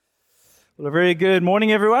Well, a very good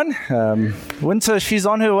morning, everyone. Winter, she's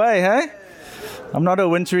on her way, hey? I'm not a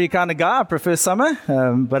wintry kind of guy. I prefer summer,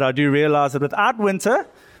 but I do realize that without winter,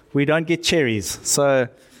 we don't get cherries. So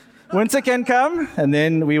winter can come, and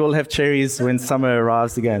then we will have cherries when summer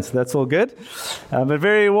arrives again. So that's all good. A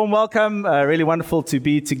very warm welcome. Really wonderful to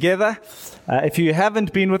be together. If you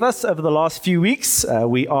haven't been with us over the last few weeks,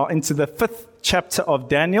 we are into the 5th chapter of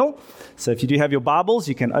Daniel. So if you do have your Bibles,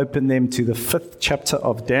 you can open them to the 5th chapter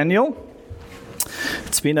of Daniel.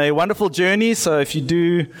 It's been a wonderful journey, so if you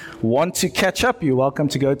do want to catch up, you're welcome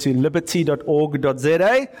to go to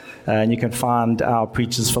liberty.org.za, and you can find our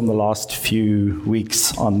preachers from the last few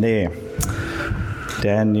weeks on there.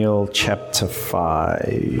 Daniel chapter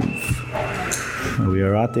 5. Are we all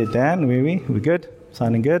right there, Dan? We good?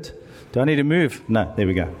 Sounding good? Do I need to move? No, there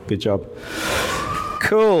we go. Good job.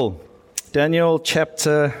 Cool. Daniel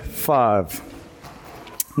chapter 5.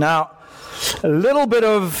 Now, a little bit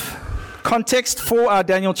of context for our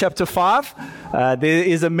Daniel chapter 5. There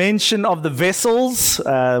is a mention of the vessels,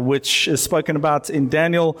 which is spoken about in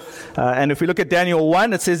Daniel. And if we look at Daniel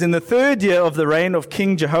 1, it says, "In the 3rd year of the reign of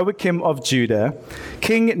King Jehoiakim of Judah,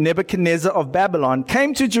 King Nebuchadnezzar of Babylon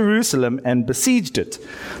came to Jerusalem and besieged it.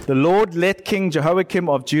 The Lord let King Jehoiakim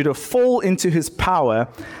of Judah fall into his power,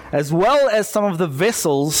 as well as some of the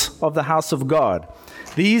vessels of the house of God.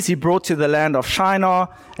 These he brought to the land of Shinar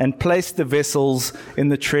and placed the vessels in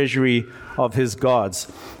the treasury of his gods."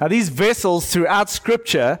 Now, these vessels throughout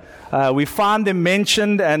Scripture, we find them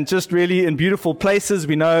mentioned and just really in beautiful places.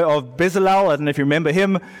 We know of Bezalel. I don't know if you remember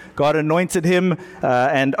him. God anointed him,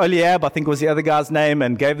 and Oliab, I think was the other guy's name,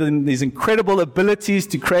 and gave them these incredible abilities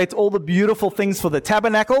to create all the beautiful things for the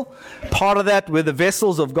tabernacle. Part of that were the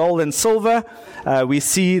vessels of gold and silver. We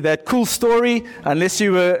see that cool story, unless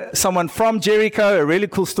you were someone from Jericho, a really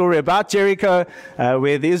cool story about Jericho,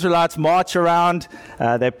 where the Israelites march around,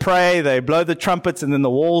 they pray, they blow the trumpets, and then the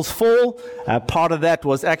walls fall. Part of that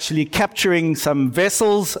was actually capturing some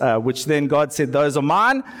vessels, which then God said, "Those are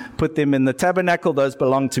mine. Put them in the tabernacle. Those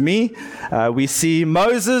belong to me." We see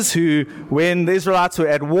Moses, who, when the Israelites were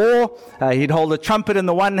at war, he'd hold a trumpet in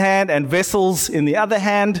the one hand and vessels in the other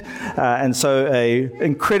hand. And so a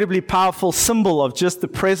incredibly powerful symbol of just the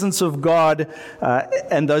presence of God,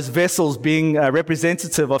 and those vessels being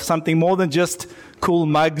representative of something more than just cool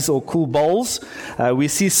mugs or cool bowls. We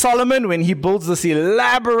see Solomon when he builds this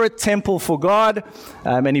elaborate temple for God,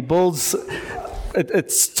 and he builds,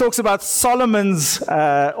 it talks about Solomon's,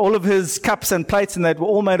 all of his cups and plates, and that were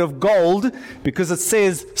all made of gold, because it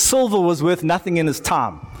says silver was worth nothing in his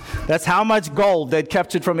time. That's how much gold they'd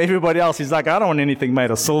captured from everybody else. He's like, I don't want anything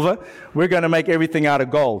made of silver. We're going to make everything out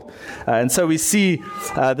of gold. And so we see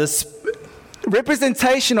this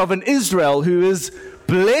representation of an Israel who is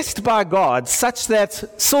blessed by God such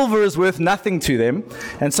that silver is worth nothing to them.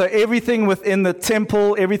 And so everything within the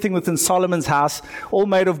temple, everything within Solomon's house, all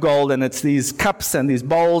made of gold. And it's these cups and these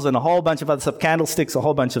bowls and a whole bunch of other stuff, candlesticks, a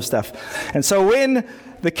whole bunch of stuff. And so when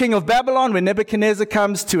the king of Babylon, when Nebuchadnezzar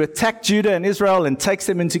comes to attack Judah and Israel and takes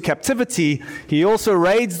them into captivity, he also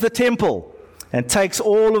raids the temple and takes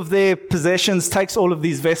all of their possessions, takes all of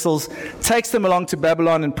these vessels, takes them along to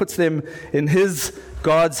Babylon and puts them in his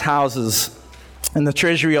God's houses, in the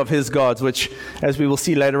treasury of his gods, which, as we will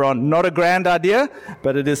see later on, not a grand idea,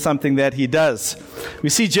 but it is something that he does. We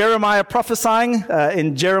see Jeremiah prophesying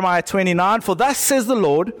in Jeremiah 29, "For thus says the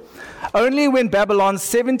Lord, only when Babylon's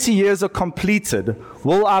 70 years are completed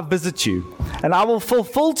will I visit you, and I will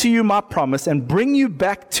fulfill to you my promise and bring you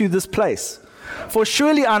back to this place. For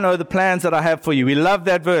surely I know the plans that I have for you." We love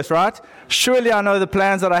that verse, right? Surely I know the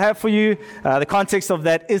plans that I have for you. The context of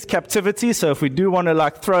that is captivity. So if we do want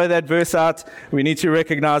to throw that verse out, we need to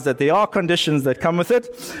recognize that there are conditions that come with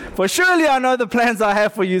it. "For surely I know the plans I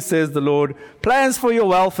have for you, says the Lord, plans for your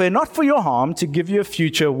welfare, not for your harm, to give you a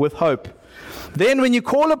future with hope. Then when you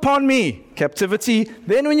call upon me," captivity,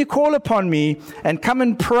 "then when you call upon me and come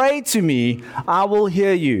and pray to me, I will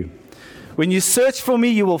hear you. When you search for me,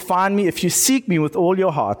 you will find me if you seek me with all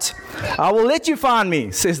your heart. I will let you find me,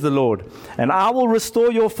 says the Lord, and I will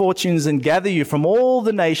restore your fortunes and gather you from all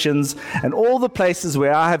the nations and all the places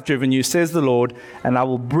where I have driven you, says the Lord, and I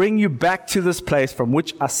will bring you back to this place from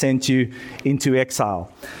which I sent you into exile."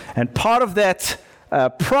 And part of that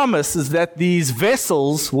promise is that these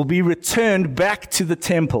vessels will be returned back to the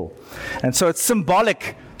temple. And so it's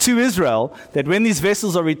symbolic to Israel that when these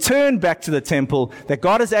vessels are returned back to the temple, that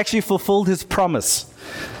God has actually fulfilled his promise.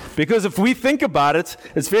 Because if we think about it,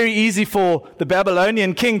 it's very easy for the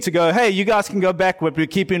Babylonian king to go, "Hey, you guys can go back, but we're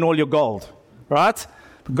keeping all your gold," right?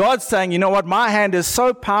 But God's saying, you know what, my hand is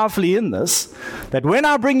so powerfully in this that when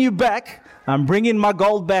I bring you back, I'm bringing my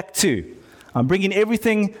gold back too. I'm bringing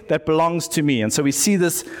everything that belongs to me. And so we see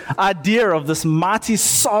this idea of this mighty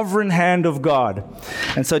sovereign hand of God.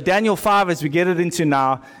 And so Daniel 5, as we get it into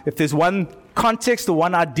now, if there's one context or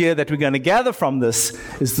one idea that we're going to gather from this,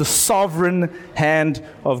 is the sovereign hand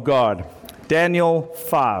of God. Daniel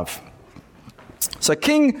 5. So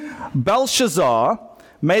King Belshazzar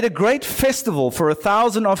made a great festival for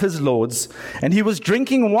 1,000 of his lords, and he was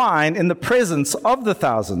drinking wine in the presence of the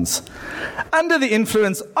thousands. Under the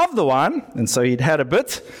influence of the wine, and so he'd had a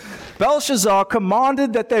bit, Belshazzar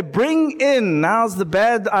commanded that they bring in, now's the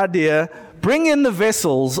bad idea, bring in the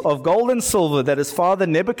vessels of gold and silver that his father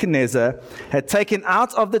Nebuchadnezzar had taken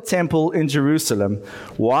out of the temple in Jerusalem.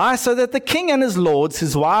 Why? So that the king and his lords,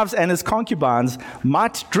 his wives and his concubines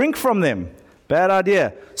might drink from them. Bad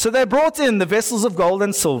idea. So they brought in the vessels of gold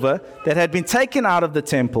and silver that had been taken out of the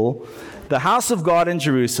temple, the house of God in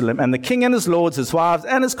Jerusalem, and the king and his lords, his wives,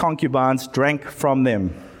 and his concubines drank from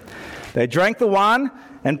them. They drank the wine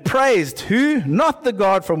and praised who? Not the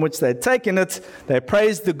God from which they had taken it. They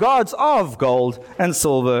praised the gods of gold and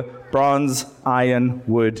silver, bronze, iron,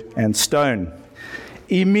 wood, and stone.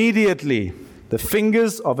 Immediately, the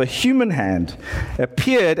fingers of a human hand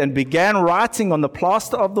appeared and began writing on the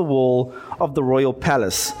plaster of the wall of the royal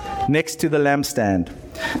palace next to the lampstand.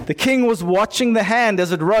 The king was watching the hand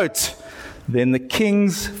as it wrote. Then the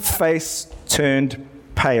king's face turned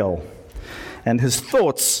pale, and his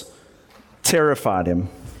thoughts terrified him.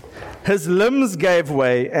 His limbs gave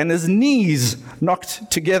way, and his knees knocked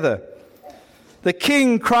together. The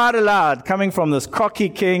king cried aloud, coming from this cocky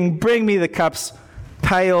king, "Bring me the cups."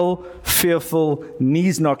 Pale, fearful,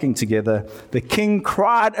 knees knocking together, the king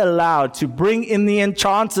cried aloud to bring in the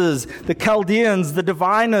enchanters, the Chaldeans, the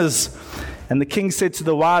diviners. And the king said to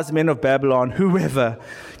the wise men of Babylon, "Whoever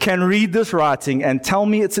can read this writing and tell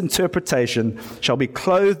me its interpretation shall be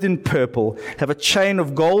clothed in purple, have a chain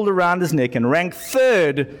of gold around his neck, and rank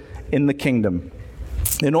third in the kingdom."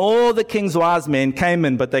 Then all the king's wise men came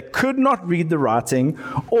in, but they could not read the writing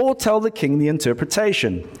or tell the king the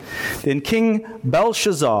interpretation. Then King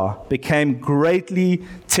Belshazzar became greatly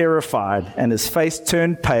terrified, and his face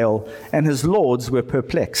turned pale, and his lords were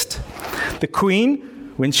perplexed. The queen,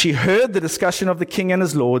 when she heard the discussion of the king and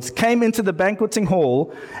his lords, came into the banqueting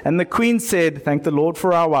hall, and the queen said, "Thank the Lord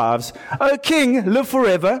for our wives. O king, live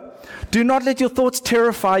forever. Do not let your thoughts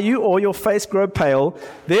terrify you or your face grow pale.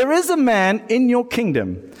 There is a man in your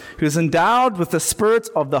kingdom who is endowed with the spirit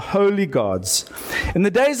of the holy gods. In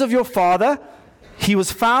the days of your father, he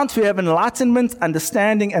was found to have enlightenment,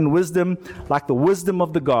 understanding, and wisdom like the wisdom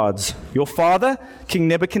of the gods. Your father, King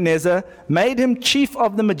Nebuchadnezzar, made him chief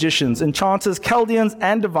of the magicians, enchanters, Chaldeans,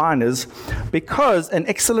 and diviners, because an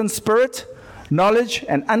excellent spirit, knowledge,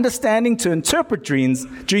 and understanding to interpret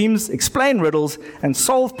dreams, explain riddles, and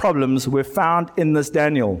solve problems were found in this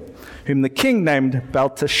Daniel, whom the king named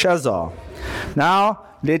Belteshazzar. Now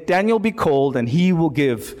let Daniel be called, and he will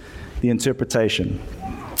give the interpretation."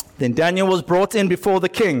 Then Daniel was brought in before the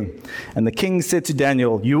king, and the king said to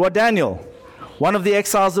Daniel, "You are Daniel, one of the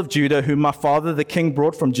exiles of Judah, whom my father the king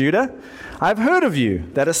brought from Judah. I have heard of you,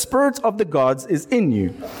 that a spirit of the gods is in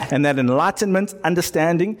you, and that enlightenment,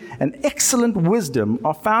 understanding, and excellent wisdom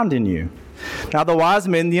are found in you. Now the wise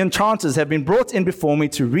men, the enchanters, have been brought in before me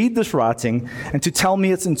to read this writing and to tell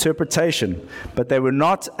me its interpretation, but they were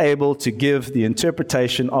not able to give the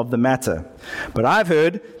interpretation of the matter. But I've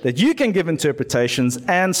heard that you can give interpretations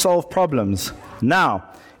and solve problems. Now,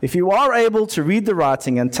 if you are able to read the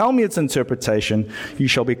writing and tell me its interpretation, you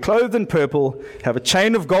shall be clothed in purple, have a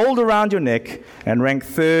chain of gold around your neck, and rank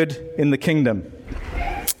third in the kingdom."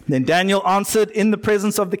 Then Daniel answered in the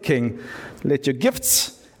presence of the king, "Let your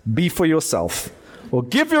gifts be for yourself, or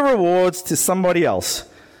give your rewards to somebody else."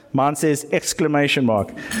 Mine says exclamation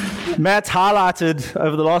mark. Matt highlighted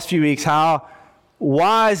over the last few weeks how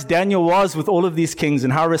wise Daniel was with all of these kings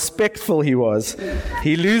and how respectful he was.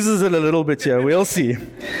 He loses it a little bit here. We'll see.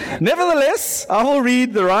 "Nevertheless, I will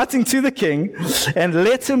read the writing to the king and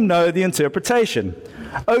let him know the interpretation.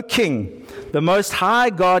 O king, the Most High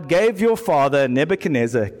God gave your father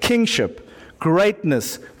Nebuchadnezzar kingship,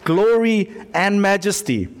 greatness, glory, and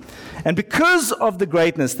majesty. And because of the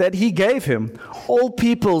greatness that he gave him, all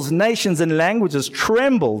peoples, nations, and languages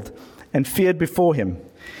trembled and feared before him.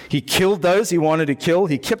 He killed those he wanted to kill.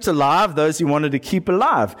 He kept alive those he wanted to keep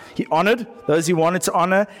alive. He honored those he wanted to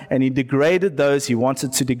honor, and he degraded those he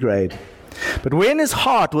wanted to degrade. But when his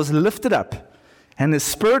heart was lifted up and his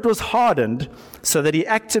spirit was hardened so that he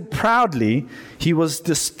acted proudly, he was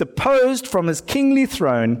deposed from his kingly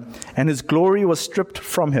throne, and his glory was stripped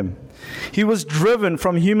from him. He was driven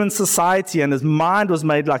from human society, and his mind was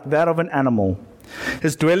made like that of an animal.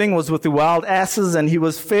 His dwelling was with the wild asses, and he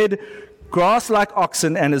was fed grass like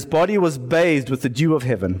oxen, and his body was bathed with the dew of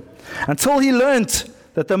heaven, until he learnt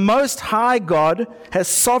that the Most High God has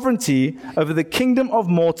sovereignty over the kingdom of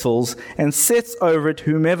mortals and sets over it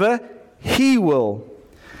whomever he will.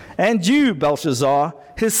 And you, Belshazzar,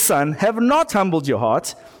 his son, have not humbled your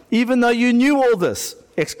heart, even though you knew all this!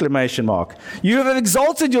 Exclamation mark. You have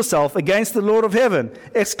exalted yourself against the Lord of heaven!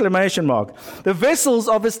 Exclamation mark. The vessels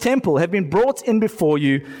of his temple have been brought in before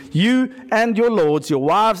you. You and your lords, your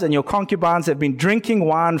wives and your concubines have been drinking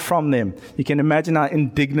wine from them. You can imagine how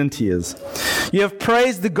indignant he is. You have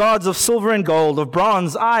praised the gods of silver and gold, of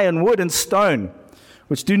bronze, iron, wood, and stone,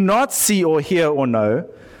 which do not see or hear or know,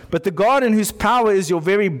 but the God in whose power is your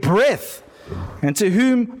very breath, and to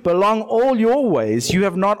whom belong all your ways, you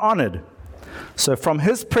have not honored. So from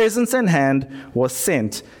his presence and hand was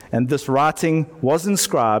sent, and this writing was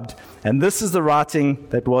inscribed, and this is the writing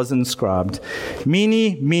that was inscribed.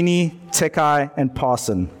 Mene, Mene, Tekel, and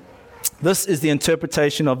Parsin. This is the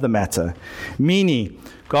interpretation of the matter. Mene,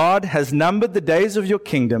 God has numbered the days of your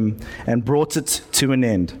kingdom and brought it to an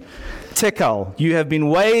end. Tekel, you have been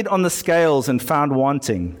weighed on the scales and found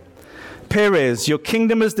wanting. Perez, your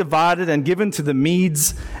kingdom is divided and given to the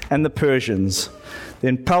Medes and the Persians.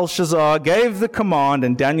 Then Belshazzar gave the command,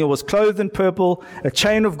 and Daniel was clothed in purple, a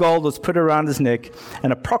chain of gold was put around his neck,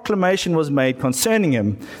 and a proclamation was made concerning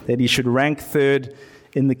him that he should rank third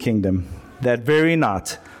in the kingdom. That very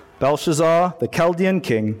night, Belshazzar, the Chaldean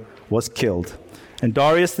king, was killed, and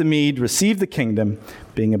Darius the Mede received the kingdom,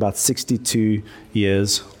 being about 62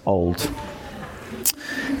 years old.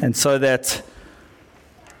 And so that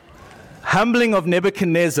humbling of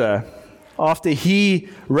Nebuchadnezzar, after he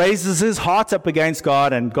raises his heart up against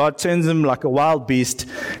God and God turns him like a wild beast,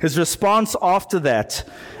 his response after that,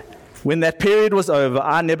 when that period was over,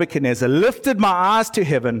 I, Nebuchadnezzar, lifted my eyes to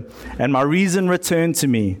heaven and my reason returned to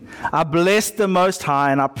me. I blessed the Most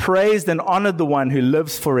High and I praised and honored the one who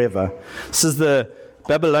lives forever. This is the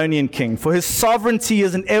Babylonian king. For his sovereignty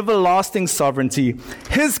is an everlasting sovereignty.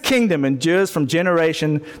 His kingdom endures from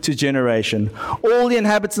generation to generation. All the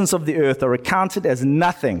inhabitants of the earth are accounted as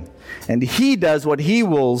nothing, and he does what he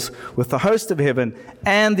wills with the host of heaven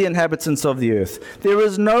and the inhabitants of the earth. There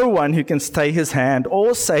is no one who can stay his hand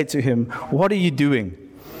or say to him, what are you doing?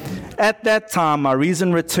 At that time, my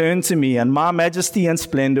reason returned to me, and my majesty and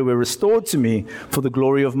splendor were restored to me for the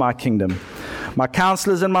glory of my kingdom. My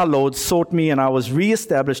counselors and my lords sought me, and I was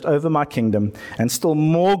reestablished over my kingdom, and still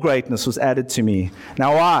more greatness was added to me.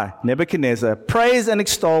 Now I, Nebuchadnezzar, praise and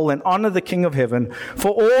extol and honor the King of heaven,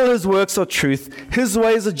 for all his works are truth, his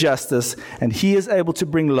ways are justice, and he is able to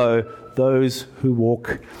bring low those who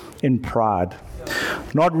walk in pride.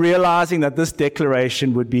 Not realizing that this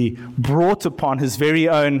declaration would be brought upon his very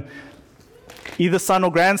own either son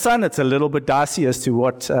or grandson. It's a little bit dicey as to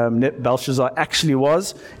what Belshazzar actually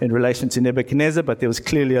was in relation to Nebuchadnezzar, but there was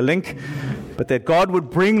clearly a link. But that God would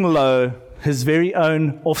bring low his very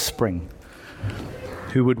own offspring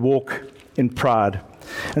who would walk in pride.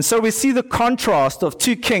 And so we see the contrast of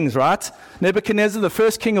two kings, right? Nebuchadnezzar, the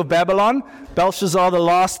first king of Babylon, Belshazzar, the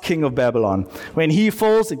last king of Babylon. When he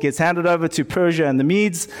falls, it gets handed over to Persia and the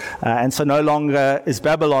Medes, and so no longer is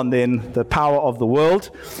Babylon then the power of the world.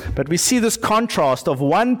 But we see this contrast of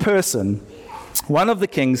one person, one of the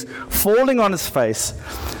kings, falling on his face,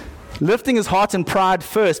 lifting his heart in pride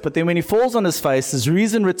first, but then when he falls on his face, his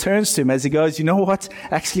reason returns to him as he goes, you know what?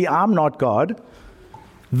 Actually, I'm not God.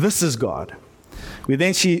 This is God. We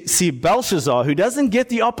then see Belshazzar, who doesn't get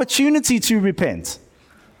the opportunity to repent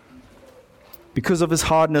because of his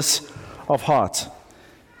hardness of heart.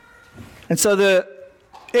 And so the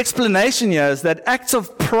explanation here is that acts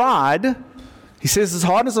of pride, he says his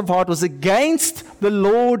hardness of heart was against the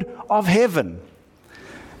Lord of heaven.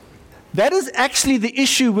 That is actually the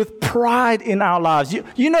issue with pride in our lives.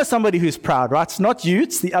 You know somebody who's proud, right? It's not you,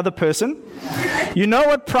 it's the other person. You know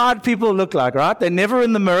what proud people look like, right? They're never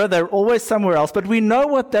in the mirror, they're always somewhere else, but we know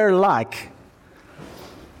what they're like.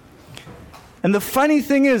 And the funny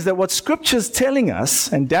thing is that what Scripture's telling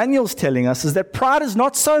us, and Daniel's telling us, is that pride is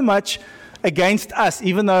not so much against us,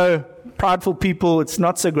 even though prideful people, it's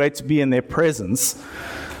not so great to be in their presence.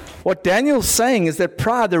 What Daniel's saying is that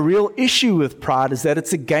pride, the real issue with pride is that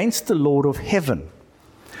it's against the Lord of heaven.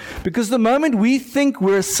 Because the moment we think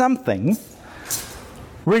we're something,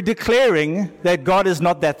 we're declaring that God is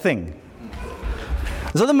not that thing.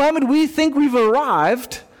 So the moment we think we've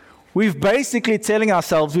arrived, we've basically telling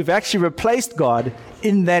ourselves we've actually replaced God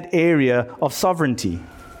in that area of sovereignty.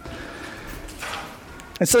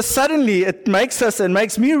 And so suddenly it makes us and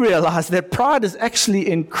makes me realize that pride is actually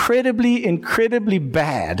incredibly, incredibly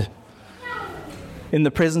bad in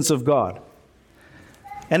the presence of God.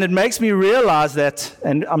 And it makes me realize that,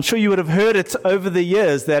 and I'm sure you would have heard it over the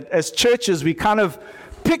years, that as churches we kind of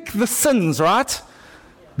pick the sins, right?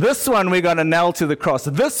 This one we're going to nail to the cross.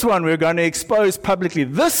 This one we're going to expose publicly.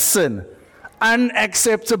 This sin,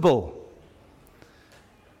 unacceptable.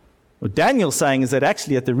 What Daniel's saying is that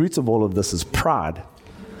actually at the root of all of this is pride.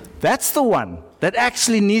 That's the one that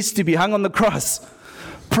actually needs to be hung on the cross.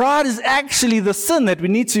 Pride is actually the sin that we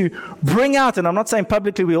need to bring out. And I'm not saying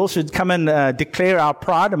publicly we all should come and declare our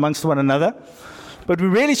pride amongst one another, but we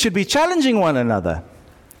really should be challenging one another.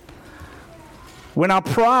 When our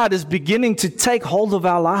pride is beginning to take hold of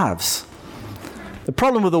our lives. The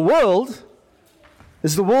problem with the world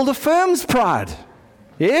is the world affirms pride.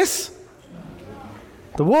 Yes?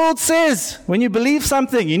 The world says when you believe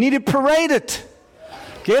something, you need to parade it.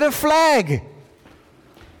 Get a flag.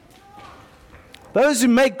 Those who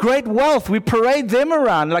make great wealth, we parade them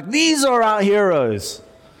around like these are our heroes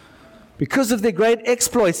because of their great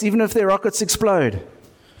exploits, even if their rockets explode.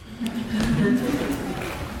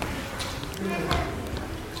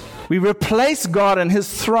 We replace God and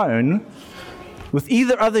His throne with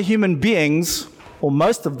either other human beings or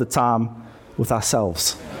most of the time with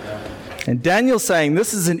ourselves. And Daniel's saying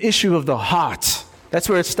this is an issue of the heart. That's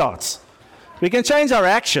where it starts. We can change our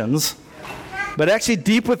actions, but actually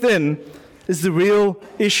deep within is the real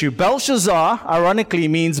issue. Belshazzar, ironically,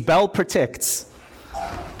 means Bel protects.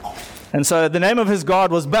 And so the name of his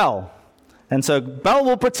god was Bel. And so Bel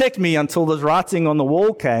will protect me until the writing on the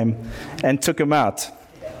wall came and took him out.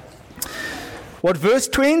 What verse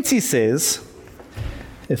 20 says,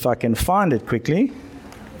 if I can find it quickly.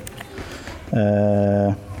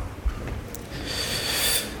 But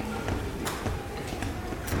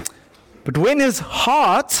when his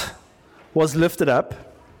heart was lifted up,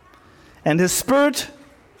 and his spirit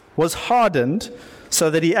was hardened,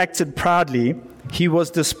 so that he acted proudly, he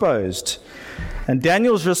was disposed. And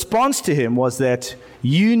Daniel's response to him was that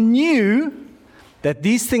you knew that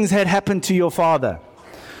these things had happened to your father.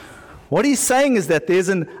 What he's saying is that there's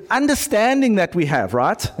an understanding that we have,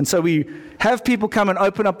 right? And so we have people come and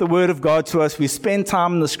open up the Word of God to us. We spend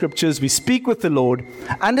time in the Scriptures. We speak with the Lord.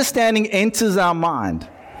 Understanding enters our mind.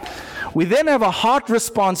 We then have a heart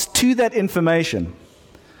response to that information.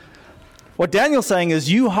 What Daniel's saying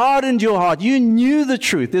is you hardened your heart. You knew the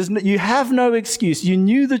truth. You have no excuse. You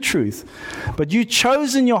knew the truth. But you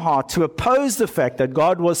chose in your heart to oppose the fact that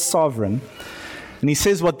God was sovereign. And he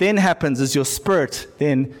says what then happens is your spirit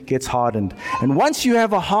then gets hardened. And once you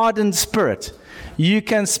have a hardened spirit, you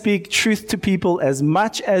can speak truth to people as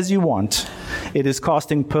much as you want. It is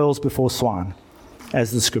casting pearls before swine,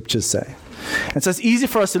 as the Scriptures say. And so it's easy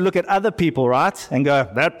for us to look at other people, right, and go,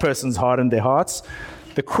 that person's hardened their hearts.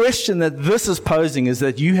 The question that this is posing is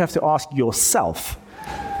that you have to ask yourself,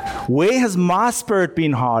 where has my spirit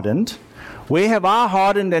been hardened? Where have I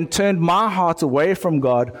hardened and turned my heart away from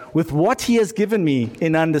God with what He has given me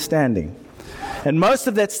in understanding? And most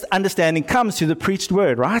of that understanding comes through the preached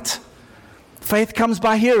word, right? Faith comes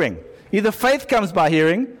by hearing. Either faith comes by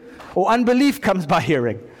hearing or unbelief comes by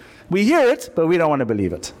hearing. We hear it, but we don't want to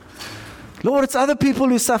believe it. Lord, it's other people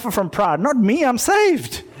who suffer from pride, not me, I'm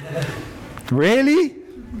saved. Really?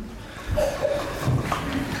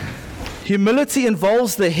 Humility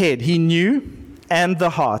involves the head, he knew, and the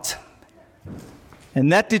heart.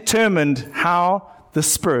 And that determined how the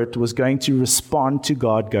Spirit was going to respond to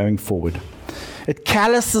God going forward. It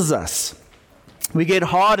calluses us. We get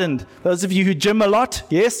hardened. Those of you who gym a lot,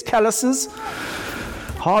 yes, calluses,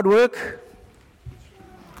 hard work.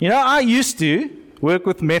 You know, I used to work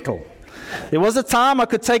with metal. There was a time I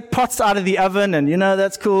could take pots out of the oven, and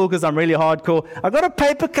that's cool because I'm really hardcore. I got a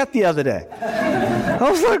paper cut the other day. I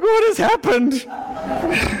was like, what has happened?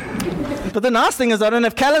 But the nice thing is I don't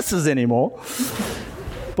have calluses anymore.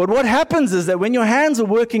 But what happens is that when your hands are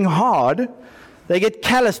working hard, they get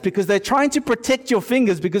calloused because they're trying to protect your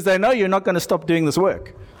fingers because they know you're not going to stop doing this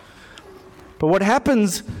work. But what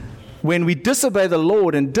happens when we disobey the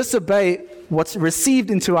Lord and disobey what's received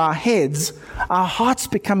into our heads, our hearts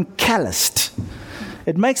become calloused.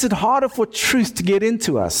 It makes it harder for truth to get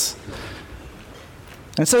into us.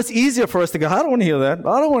 And so it's easier for us to go, I don't want to hear that,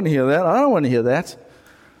 I don't want to hear that, I don't want to hear that.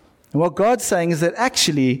 And what God's saying is that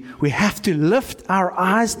actually we have to lift our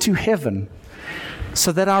eyes to heaven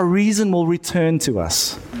so that our reason will return to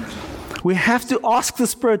us. We have to ask the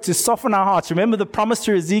Spirit to soften our hearts. Remember the promise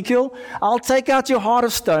to Ezekiel? I'll take out your heart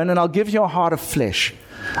of stone and I'll give you a heart of flesh.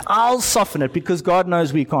 I'll soften it because God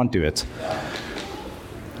knows we can't do it.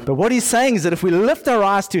 But what he's saying is that if we lift our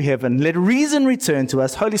eyes to heaven, let reason return to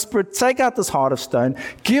us, Holy Spirit, take out this heart of stone,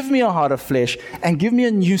 give me a heart of flesh, and give me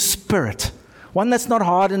a new spirit, one that's not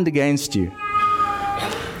hardened against you.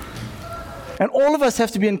 And all of us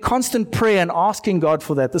have to be in constant prayer and asking God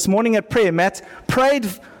for that. This morning at prayer, Matt prayed,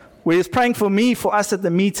 he was praying for me, for us at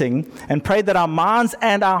the meeting, and prayed that our minds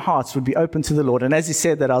and our hearts would be open to the Lord. And as he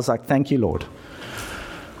said that, I was like, thank you, Lord.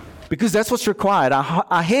 Because that's what's required.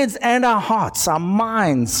 Our heads and our hearts, our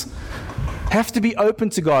minds have to be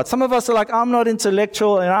open to God. Some of us are like, I'm not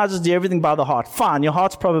intellectual and I just do everything by the heart. Fine, your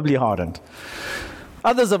heart's probably hardened.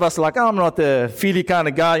 Others of us are like, I'm not the feely kind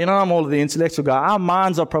of guy. I'm all the intellectual guy. Our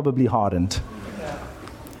minds are probably hardened.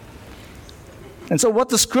 And so what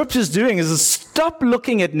the scripture's doing is stop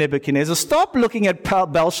looking at Nebuchadnezzar, stop looking at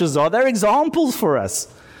Belshazzar. They're examples for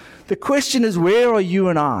us. The question is, where are you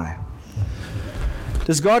and I?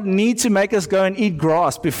 Does God need to make us go and eat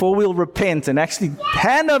grass before we'll repent and actually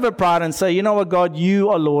hand over pride and say, you know what, God, you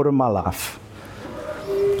are Lord of my life?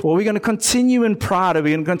 Or are we going to continue in pride? Are we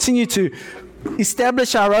going to continue to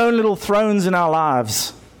establish our own little thrones in our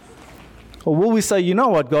lives? Or will we say, you know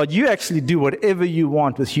what, God, you actually do whatever you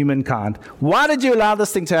want with humankind. Why did you allow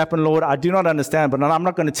this thing to happen, Lord? I do not understand, but I'm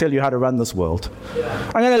not going to tell you how to run this world.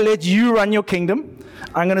 I'm going to let you run your kingdom.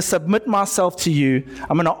 I'm going to submit myself to you.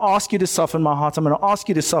 I'm going to ask you to soften my heart. I'm going to ask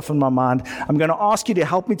you to soften my mind. I'm going to ask you to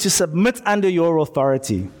help me to submit under your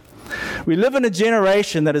authority. We live in a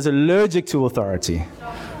generation that is allergic to authority.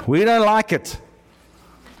 We don't like it.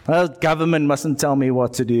 The government mustn't tell me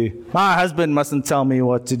what to do. My husband mustn't tell me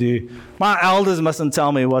what to do. My elders mustn't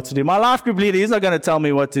tell me what to do. My life group leader, he's not going to tell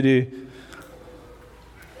me what to do.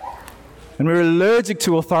 And we're allergic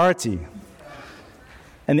to authority.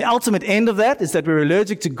 And the ultimate end of that is that we're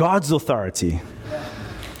allergic to God's authority.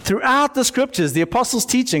 Throughout the scriptures, the apostles'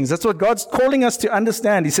 teachings, that's what God's calling us to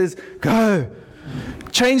understand. He says, go,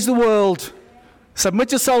 change the world,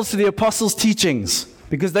 submit yourselves to the apostles' teachings,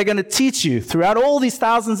 because they're going to teach you throughout all these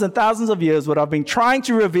thousands and thousands of years what I've been trying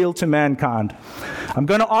to reveal to mankind. I'm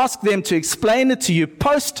going to ask them to explain it to you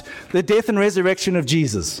post the death and resurrection of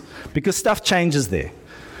Jesus, because stuff changes there.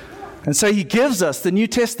 And so he gives us the New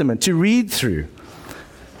Testament to read through.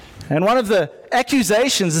 And one of the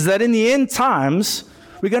accusations is that in the end times,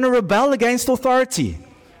 we're going to rebel against authority.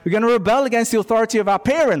 We're going to rebel against the authority of our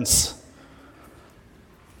parents.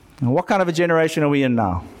 And what kind of a generation are we in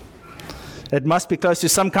now? It must be close to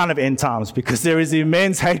some kind of end times, because there is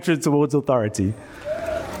immense hatred towards authority.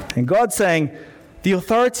 And God's saying the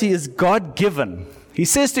authority is God-given. He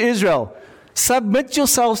says to Israel, submit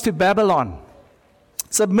yourselves to Babylon.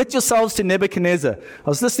 Submit yourselves to Nebuchadnezzar. I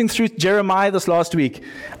was listening through Jeremiah this last week.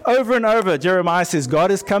 Over and over, Jeremiah says,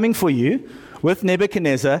 God is coming for you with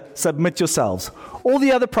Nebuchadnezzar. Submit yourselves. All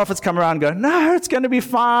the other prophets come around and go, no, it's going to be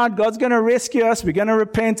fine. God's going to rescue us. We're going to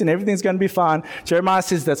repent and everything's going to be fine. Jeremiah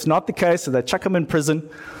says that's not the case, so they chuck him in prison.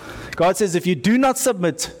 God says, if you do not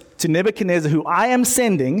submit to Nebuchadnezzar, who I am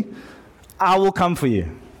sending, I will come for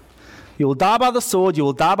you. You will die by the sword. You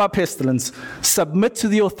will die by pestilence. Submit to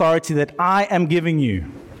the authority that I am giving you.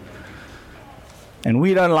 And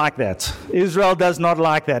we don't like that. Israel does not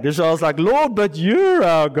like that. Israel's like, Lord, but you're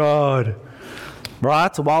our God.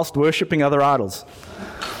 Right? Whilst worshipping other idols.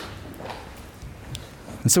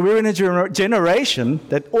 And so we're in a generation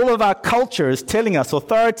that all of our culture is telling us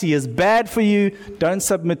authority is bad for you. Don't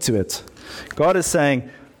submit to it. God is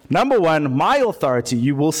saying, number one, my authority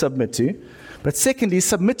you will submit to. But secondly,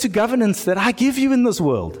 submit to governance that I give you in this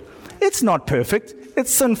world. It's not perfect.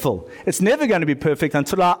 It's sinful. It's never going to be perfect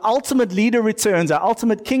until our ultimate leader returns, our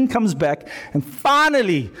ultimate king comes back and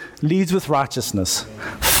finally leads with righteousness.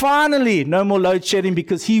 Finally, no more load shedding,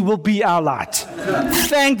 because he will be our light.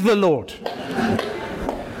 Thank the Lord.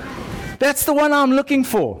 That's the one I'm looking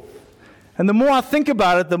for. And the more I think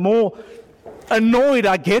about it, the more annoyed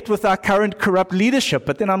I get with our current corrupt leadership.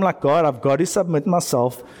 But then I'm like, God, I've got to submit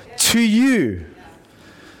myself to you.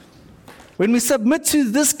 When we submit to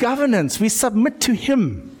this governance, we submit to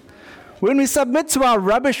him. When we submit to our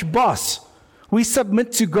rubbish boss, we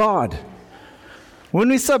submit to God. When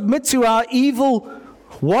we submit to our evil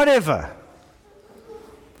whatever,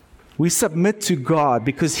 we submit to God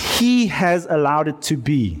because he has allowed it to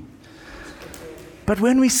be. But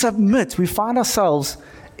when we submit, we find ourselves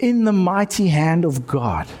in the mighty hand of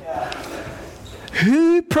God.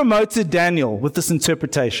 Who promoted Daniel with this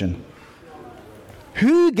interpretation?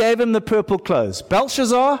 Who gave him the purple clothes?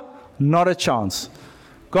 Belshazzar? Not a chance.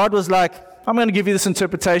 God was like, I'm going to give you this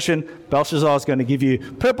interpretation. Belshazzar is going to give you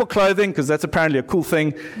purple clothing, because that's apparently a cool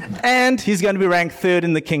thing, and he's going to be ranked third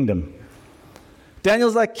in the kingdom.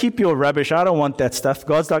 Daniel's like, keep your rubbish. I don't want that stuff.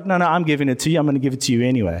 God's like, no, I'm giving it to you. I'm going to give it to you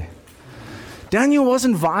anyway. Daniel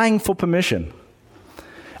wasn't vying for permission.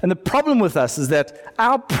 And the problem with us is that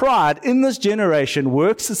our pride in this generation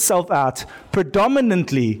works itself out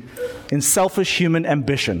predominantly in selfish human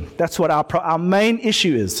ambition. That's what our main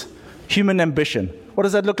issue is. human ambition. What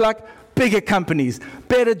does that look like? Bigger companies,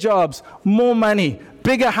 better jobs, more money,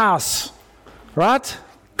 bigger house, right?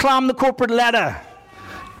 Climb the corporate ladder,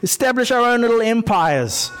 establish our own little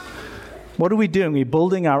empires. What are we doing? We're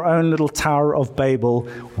building our own little Tower of Babel.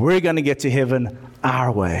 We're going to get to heaven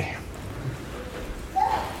our way.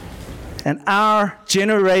 And our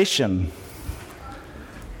generation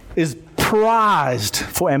is prized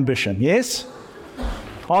for ambition, yes?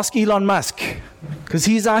 Ask Elon Musk, because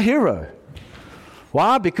he's our hero.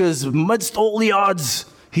 Why? Because amidst all the odds,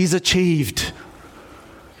 he's achieved.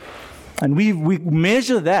 And we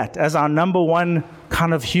measure that as our number one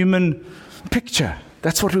kind of human picture.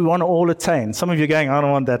 That's what we want to all attain. Some of you are going, I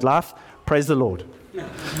don't want that life. Praise the Lord.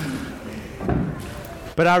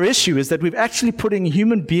 But our issue is that we're actually putting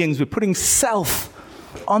human beings, we're putting self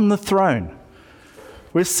on the throne.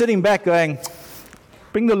 We're sitting back going,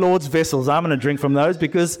 bring the Lord's vessels. I'm going to drink from those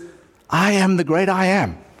because I am the great I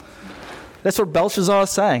am. That's what Belshazzar is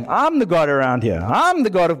saying. I'm the God around here. I'm the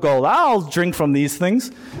God of gold. I'll drink from these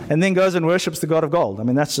things. And then goes and worships the God of gold. I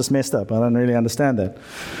mean, that's just messed up. I don't really understand that.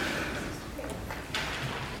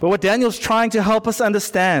 But what Daniel's trying to help us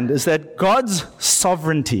understand is that God's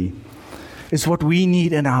sovereignty is what we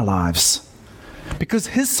need in our lives. Because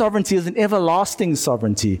his sovereignty is an everlasting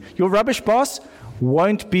sovereignty. Your rubbish boss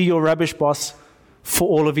won't be your rubbish boss for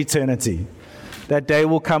all of eternity. That day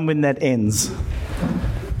will come when that ends.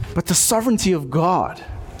 But the sovereignty of God,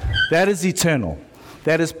 that is eternal.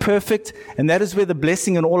 That is perfect, and that is where the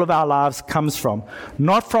blessing in all of our lives comes from.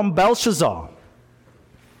 Not from Belshazzar.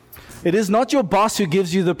 It is not your boss who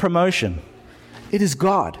gives you the promotion. It is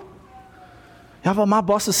God. Yeah, but my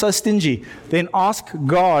boss is so stingy. Then ask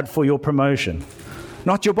God for your promotion,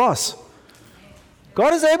 not your boss.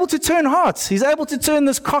 God is able to turn hearts. He's able to turn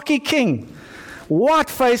this cocky king,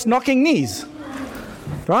 white-faced, knocking knees.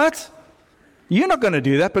 Right? You're not going to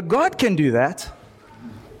do that, but God can do that.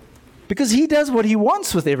 Because he does what he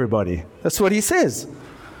wants with everybody. That's what he says.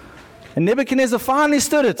 And Nebuchadnezzar finally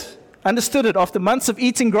understood it after months of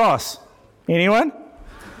eating grass. Anyone?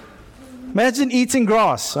 Imagine eating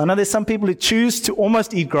grass. I know there's some people who choose to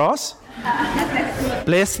almost eat grass.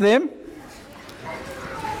 Bless them.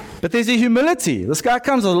 But there's a humility. This guy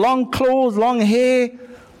comes with long claws, long hair.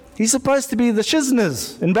 He's supposed to be the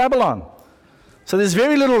Shizners in Babylon. So there's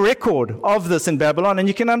very little record of this in Babylon, and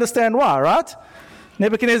you can understand why, right?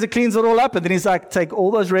 Nebuchadnezzar cleans it all up, and then he's like, take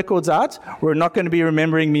all those records out. We're not going to be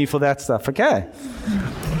remembering me for that stuff, okay?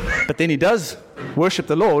 But then he does worship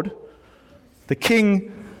the Lord, the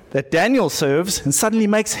king that Daniel serves, and suddenly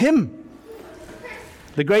makes him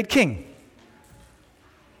the great king.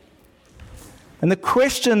 And the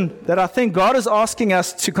question that I think God is asking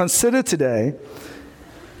us to consider today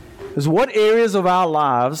is, what areas of our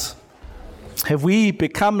lives have we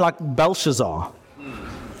become like Belshazzar?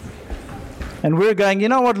 And we're going, you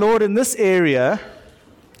know what, Lord, in this area,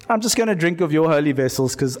 I'm just going to drink of your holy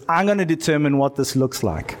vessels because I'm going to determine what this looks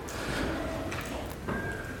like.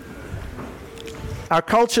 Our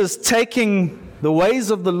culture is taking the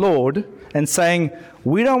ways of the Lord and saying,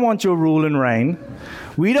 we don't want your rule and reign.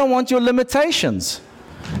 We don't want your limitations.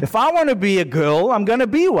 If I want to be a girl, I'm going to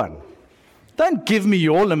be one. Don't give me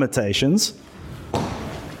your limitations.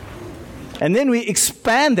 And then we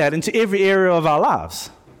expand that into every area of our lives.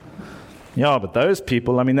 Yeah, but those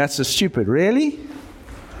people, I mean, that's just stupid. Really?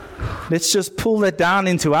 Let's just pull that down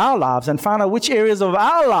into our lives and find out which areas of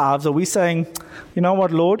our lives are we saying, you know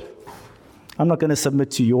what, Lord? I'm not going to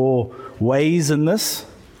submit to your ways in this.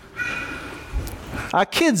 Our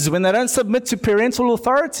kids, when they don't submit to parental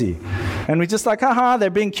authority, and we're just like, haha, they're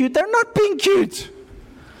being cute. They're not being cute.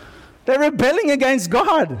 They're rebelling against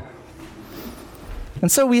God.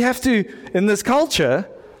 And so we have to, in this culture,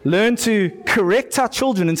 learn to correct our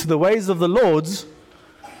children into the ways of the Lord's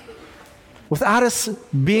without us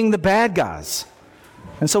being the bad guys.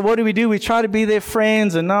 And so what do? We try to be their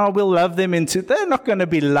friends, and now we'll love them into, they're not going to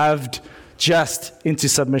be loved just into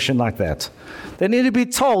submission like that. They need to be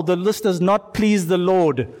told that this does not please the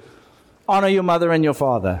Lord. Honor your mother and your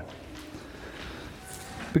father.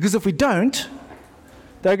 Because if we don't,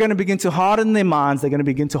 they're going to begin to harden their minds, they're going to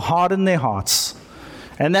begin to harden their hearts.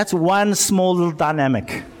 And that's one small little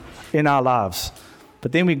dynamic in our lives.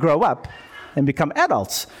 But then we grow up and become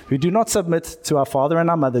adults who do not submit to our father and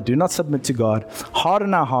our mother, do not submit to God,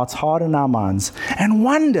 harden our hearts, harden our minds, and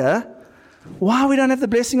wonder why we don't have the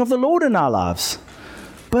blessing of the Lord in our lives.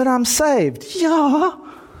 But I'm saved. Yeah.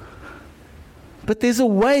 But there's a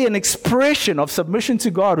way, an expression of submission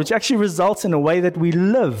to God, which actually results in a way that we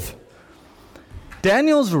live.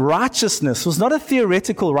 Daniel's righteousness was not a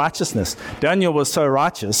theoretical righteousness. Daniel was so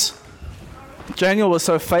righteous. Daniel was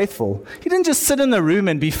so faithful. He didn't just sit in the room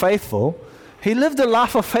and be faithful. He lived a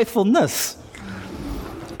life of faithfulness.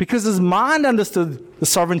 Because his mind understood the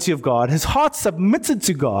sovereignty of God, his heart submitted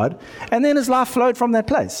to God, and then his life flowed from that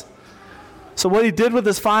place. So what he did with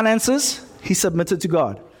his finances, he submitted to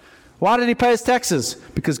God. Why did he pay his taxes?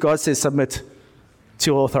 Because God says submit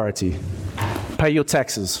to authority. Pay your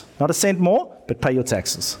taxes. Not a cent more, but pay your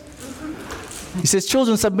taxes. He says,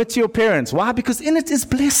 children, submit to your parents. Why? Because in it is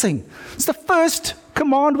blessing. It's the first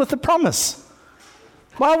command with a promise.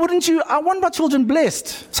 Why wouldn't you? I want my children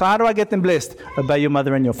blessed. So how do I get them blessed? Obey your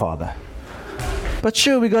mother and your father. But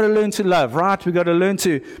sure, we got to learn to love, right? We got to learn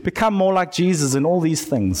to become more like Jesus and all these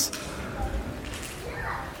things.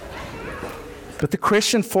 But the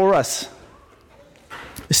question for us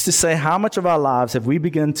is to say, how much of our lives have we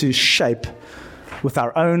begun to shape with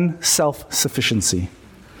our own self-sufficiency?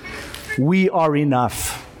 We are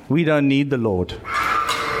enough. We don't need the Lord. Do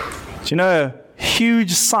you know, a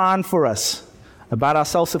huge sign for us about our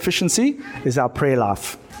self-sufficiency is our prayer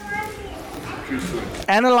life.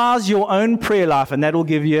 Analyze your own prayer life, and that will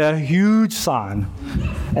give you a huge sign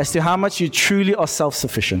as to how much you truly are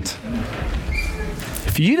self-sufficient.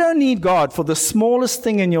 If you don't need God for the smallest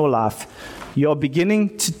thing in your life, you are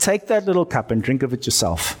beginning to take that little cup and drink of it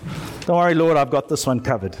yourself. Don't worry, Lord, I've got this one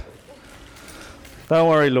covered. Don't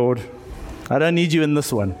worry, Lord, I don't need you in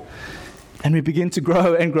this one. And we begin to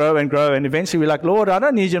grow and grow and grow, and eventually we're like, Lord, I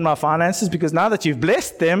don't need you in my finances because now that you've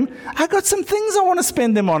blessed them, I got some things I want to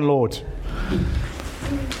spend them on, Lord.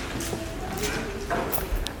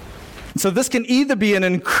 So this can either be an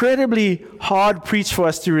incredibly hard preach for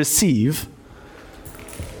us to receive,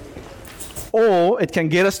 or it can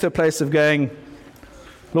get us to a place of going,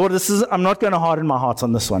 Lord, I'm not going to harden my heart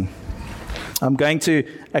on this one. I'm going to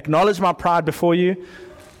acknowledge my pride before you.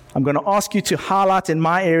 I'm going to ask you to highlight in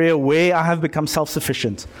my area where I have become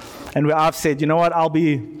self-sufficient and where I've said, you know what, I'll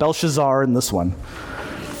be Belshazzar in this one.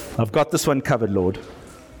 I've got this one covered, Lord.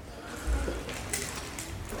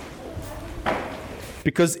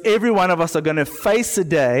 Because every one of us are going to face a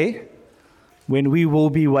day when we will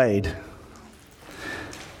be weighed.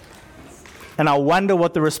 And I wonder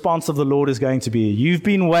what the response of the Lord is going to be. You've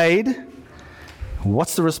been weighed.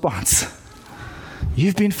 What's the response?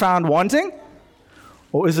 You've been found wanting?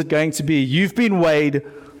 Or is it going to be, you've been weighed,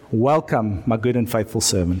 welcome, my good and faithful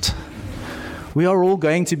servant? We are all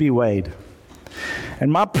going to be weighed.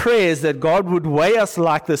 And my prayer is that God would weigh us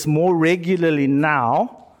like this more regularly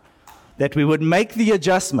now, that we would make the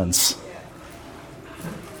adjustments.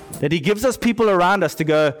 That He gives us people around us to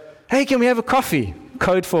go, hey, can we have a coffee?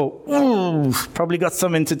 Code for, probably got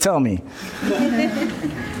something to tell me.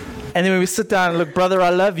 And then when we sit down and look, brother, I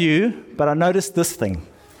love you, but I noticed this thing.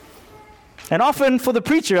 And often for the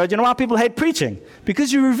preacher, you know why people hate preaching?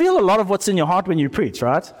 Because you reveal a lot of what's in your heart when you preach,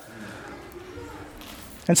 right?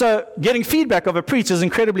 And so getting feedback of a preach is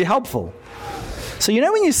incredibly helpful. So you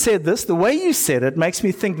know when you said this, the way you said it makes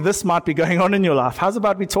me think this might be going on in your life. How's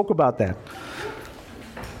about we talk about that?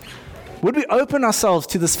 Would we open ourselves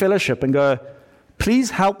to this fellowship and go,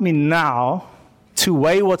 please help me now to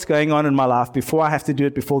weigh what's going on in my life before I have to do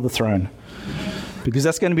it before the throne? Because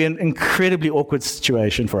that's going to be an incredibly awkward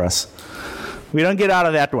situation for us. We don't get out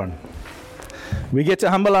of that one. We get to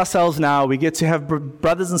humble ourselves now. We get to have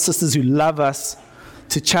brothers and sisters who love us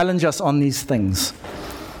to challenge us on these things.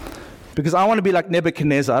 Because I want to be like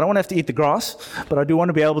Nebuchadnezzar. I don't want to have to eat the grass, but I do want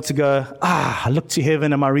to be able to go, I look to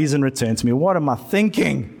heaven and my reason returns to me. What am I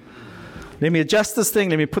thinking? Let me adjust this thing.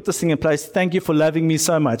 Let me put this thing in place. Thank you for loving me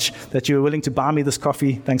so much that you were willing to buy me this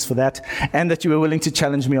coffee. Thanks for that. And that you were willing to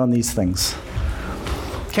challenge me on these things.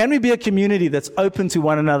 Can we be a community that's open to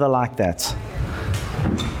one another like that?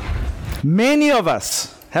 Many of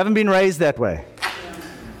us haven't been raised that way.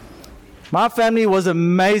 My family was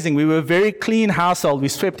amazing. We were a very clean household. We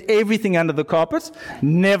swept everything under the carpet,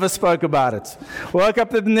 never spoke about it. Woke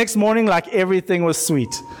up the next morning like everything was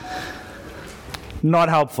sweet. Not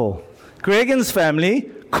helpful. Gregan's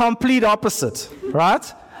family, complete opposite, right?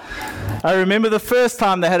 I remember the first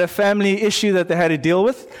time they had a family issue that they had to deal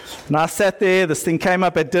with, and I sat there, this thing came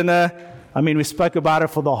up at dinner. I mean, we spoke about it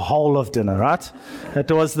for the whole of dinner, right? It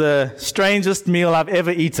was the strangest meal I've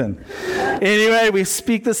ever eaten. Anyway, we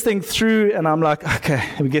speak this thing through, and I'm like, okay,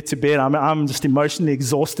 we get to bed. I'm just emotionally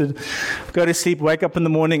exhausted. Go to sleep, wake up in the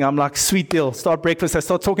morning. I'm like, sweet deal. Start breakfast. I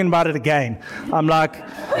start talking about it again. I'm like,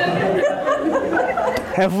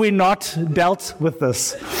 have we not dealt with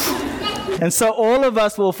this? And so all of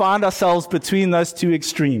us will find ourselves between those two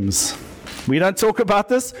extremes. We don't talk about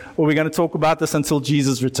this, or we're going to talk about this until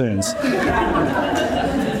Jesus returns.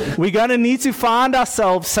 We're going to need to find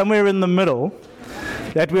ourselves somewhere in the middle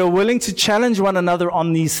that we are willing to challenge one another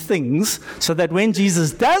on these things so that when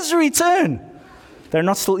Jesus does return, they're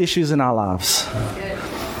not still issues in our lives.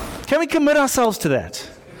 Can we commit ourselves to that?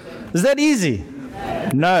 Is that easy?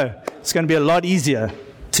 No. It's going to be a lot easier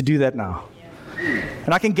to do that now.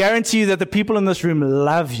 And I can guarantee you that the people in this room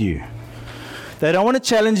love you. They don't want to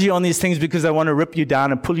challenge you on these things because they want to rip you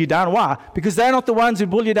down and pull you down. Why? Because they're not the ones who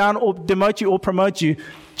pull you down or demote you or promote you.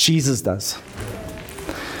 Jesus does.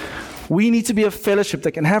 We need to be a fellowship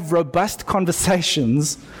that can have robust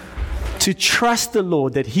conversations to trust the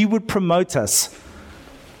Lord that He would promote us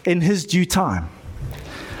in His due time.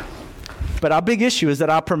 But our big issue is that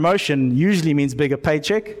our promotion usually means bigger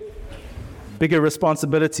paycheck, bigger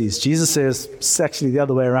responsibilities. Jesus says it's actually the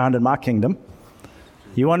other way around in my kingdom.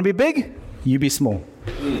 You want to be big? You be small.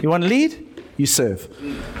 You want to lead? You serve.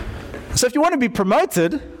 So if you want to be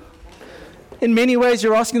promoted, in many ways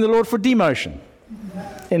you're asking the Lord for demotion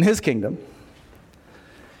in His kingdom.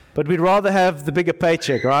 But we'd rather have the bigger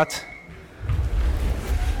paycheck, right?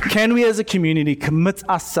 Can we as a community commit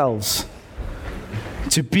ourselves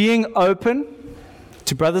to being open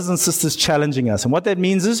to brothers and sisters challenging us? And what that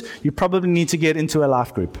means is you probably need to get into a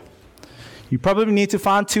life group. You probably need to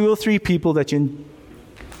find 2 or 3 people that you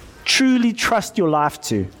truly trust your life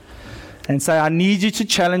to and say, I need you to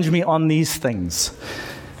challenge me on these things.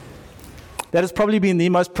 That has probably been the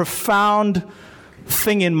most profound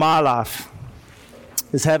thing in my life,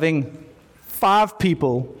 is having 5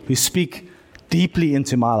 people who speak deeply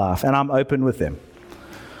into my life, and I'm open with them.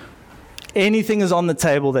 Anything is on the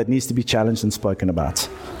table that needs to be challenged and spoken about.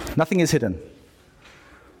 Nothing is hidden.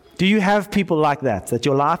 Do you have people like that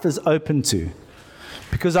your life is open to?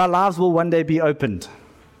 Because our lives will one day be opened.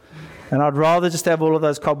 And I'd rather just have all of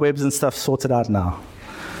those cobwebs and stuff sorted out now.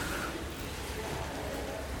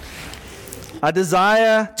 I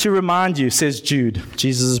desire to remind you, says Jude,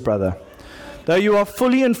 Jesus' brother, though you are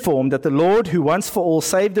fully informed that the Lord, who once for all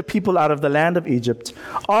saved the people out of the land of Egypt,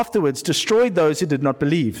 afterwards destroyed those who did not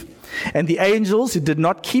believe, and the angels who did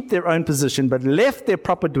not keep their own position but left their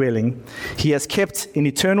proper dwelling, He has kept in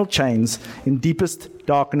eternal chains in deepest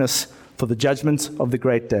darkness for the judgment of the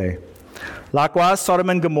great day. Likewise,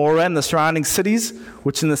 Sodom and Gomorrah and the surrounding cities,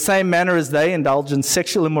 which in the same manner as they indulged in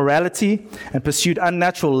sexual immorality and pursued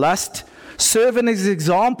unnatural lust, serve as an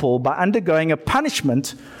example by undergoing a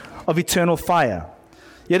punishment of eternal fire.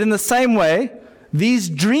 Yet in the same way, these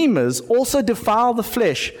dreamers also defile the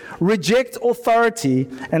flesh, reject authority,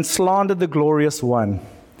 and slander the glorious one.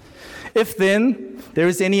 If then there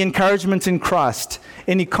is any encouragement in Christ,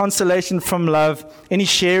 any consolation from love, any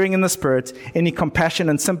sharing in the Spirit, any compassion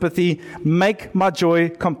and sympathy, make my joy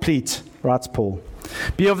complete, writes Paul.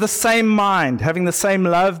 Be of the same mind, having the same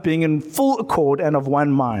love, being in full accord and of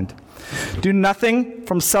one mind. Do nothing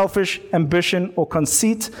from selfish ambition or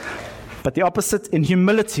conceit, but the opposite, in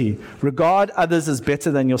humility, regard others as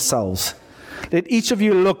better than yourselves. Let each of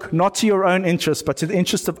you look not to your own interest, but to the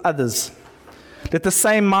interest of others. Let the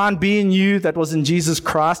same mind be in you that was in Jesus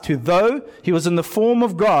Christ, who, though He was in the form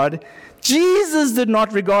of God, Jesus did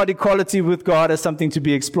not regard equality with God as something to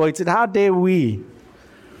be exploited. How dare we?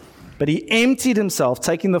 But He emptied Himself,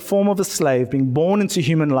 taking the form of a slave, being born into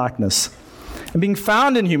human likeness. And being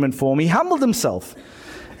found in human form, He humbled Himself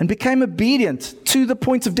and became obedient to the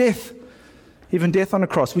point of death, even death on a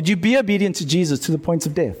cross. Would you be obedient to Jesus to the point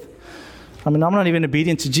of death? I mean, I'm not even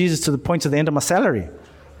obedient to Jesus to the point of the end of my salary.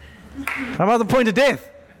 How about the point of death?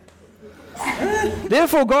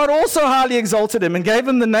 Therefore, God also highly exalted Him and gave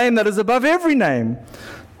Him the name that is above every name.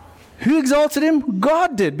 Who exalted Him?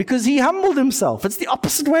 God did, because He humbled Himself. It's the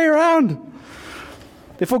opposite way around.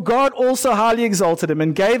 Therefore, God also highly exalted Him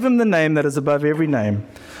and gave Him the name that is above every name,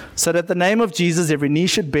 so that at the name of Jesus every knee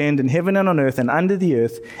should bend in heaven and on earth and under the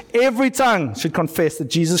earth, every tongue should confess that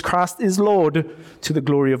Jesus Christ is Lord, to the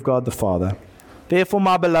glory of God the Father. Therefore,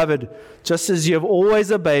 my beloved, just as you have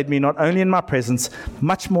always obeyed me, not only in my presence,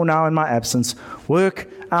 much more now in my absence, work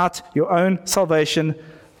out your own salvation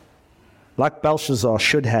like Belshazzar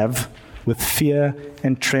should have, with fear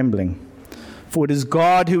and trembling. For it is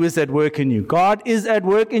God who is at work in you. God is at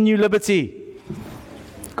work in you, Liberty.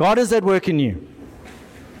 God is at work in you,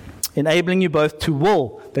 enabling you both to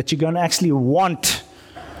will, that you're going to actually want,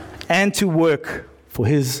 and to work for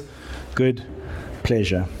His good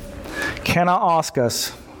pleasure. Can I ask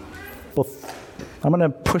us, I'm going to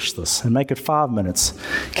push this and make it 5 minutes.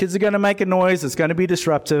 Kids are going to make a noise. It's going to be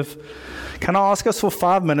disruptive. Can I ask us for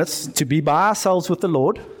 5 minutes to be by ourselves with the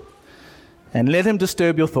Lord and let Him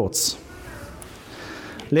disturb your thoughts?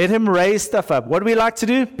 Let Him raise stuff up. What do we like to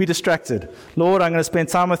do? Be distracted. Lord, I'm going to spend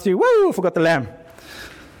time with you. Woo, I forgot the lamb.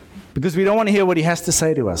 Because we don't want to hear what He has to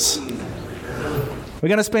say to us. We're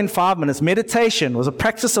going to spend 5 minutes. Meditation was a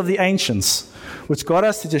practice of the ancients, which got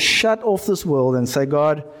us to just shut off this world and say,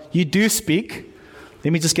 God, you do speak.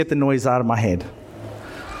 Let me just get the noise out of my head.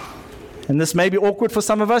 And this may be awkward for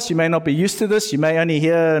some of us. You may not be used to this. You may only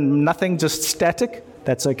hear nothing, just static.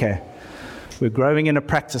 That's okay. We're growing in a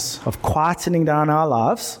practice of quietening down our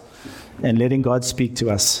lives and letting God speak to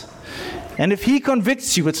us. And if He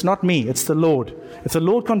convicts you, it's not me, it's the Lord. If the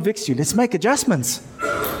Lord convicts you, let's make adjustments.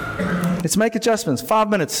 Let's make adjustments. 5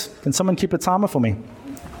 minutes. Can someone keep a timer for me?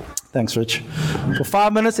 Thanks, Rich. For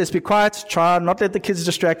 5 minutes, let's be quiet. Try not let the kids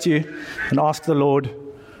distract you, and ask the Lord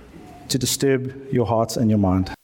to disturb your heart and your mind.